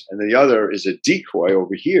uses, and the other is a decoy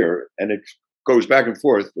over here, and it goes back and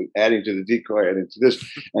forth, adding to the decoy, adding to this,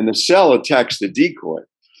 and the cell attacks the decoy,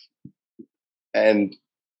 and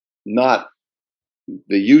not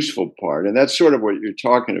the useful part, and that's sort of what you're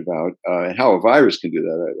talking about. And how a virus can do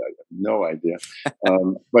that, I have no idea.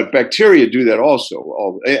 But bacteria do that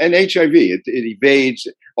also. And HIV, it evades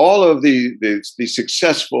all of the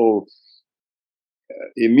successful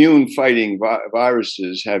immune fighting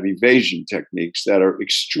viruses have evasion techniques that are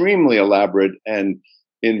extremely elaborate and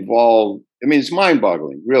involve. I mean, it's mind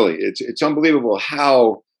boggling, really. It's unbelievable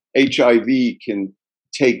how HIV can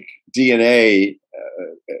take DNA.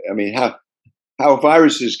 I mean, how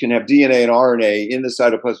viruses can have DNA and RNA in the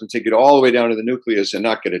cytoplasm, take it all the way down to the nucleus and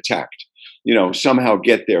not get attacked. Somehow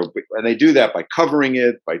get there, and they do that by covering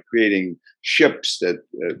it, by creating ships that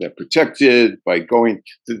protect it, by going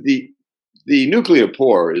to the nuclear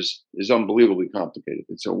pore is unbelievably complicated.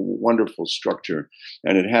 It's a wonderful structure,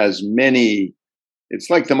 and it has many. It's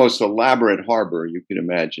like the most elaborate harbor you can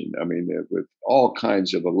imagine. I mean, with all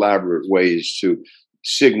kinds of elaborate ways to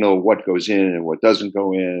signal what goes in and what doesn't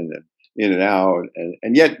go in and out,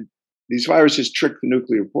 and yet these viruses trick the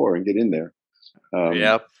nuclear pore and get in there.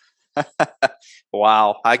 Yep.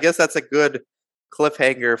 Wow. I guess that's a good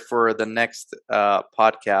cliffhanger for the next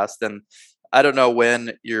podcast. And I don't know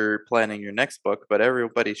when you're planning your next book, but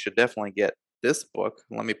everybody should definitely get this book.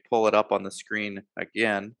 Let me pull it up on the screen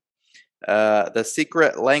again. The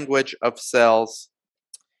Secret Language of Cells: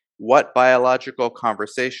 What Biological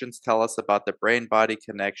Conversations Tell Us About the Brain-Body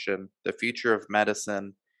Connection, the Future of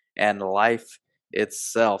Medicine, and Life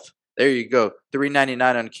Itself. There you go.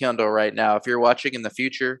 $3.99 on Kindle right now. If you're watching in the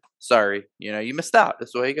future, sorry, you missed out.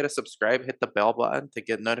 That's why you got to subscribe, hit the bell button to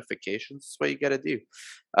get notifications. That's what you got to do.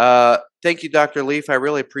 Thank you, Dr. Lieff. I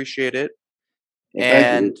really appreciate it. Well, thank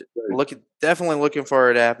And you. definitely looking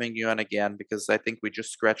forward to having you on again, because I think we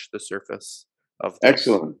just scratched the surface of this.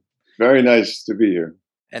 Excellent. Very nice to be here.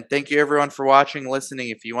 And thank you everyone for watching, listening.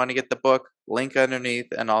 If you want to get the book, link underneath,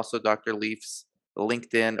 and also Dr. Lieff's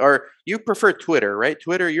LinkedIn, or you prefer Twitter, right?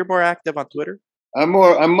 Twitter, you're more active on Twitter? I'm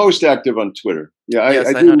most active on Twitter. Yeah, Yes,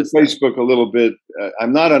 I I do noticed that. Facebook a little bit.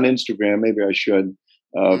 I'm not on Instagram. Maybe I should,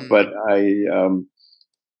 but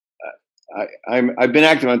I've been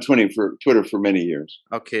active on Twitter for many years.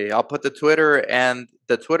 Okay, I'll put the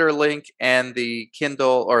Twitter link and the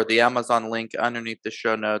Kindle or the Amazon link underneath the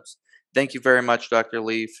show notes. Thank you very much, Dr.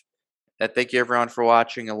 Lieff. And thank you everyone for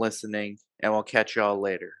watching and listening, and we'll catch y'all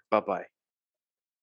later. Bye-bye.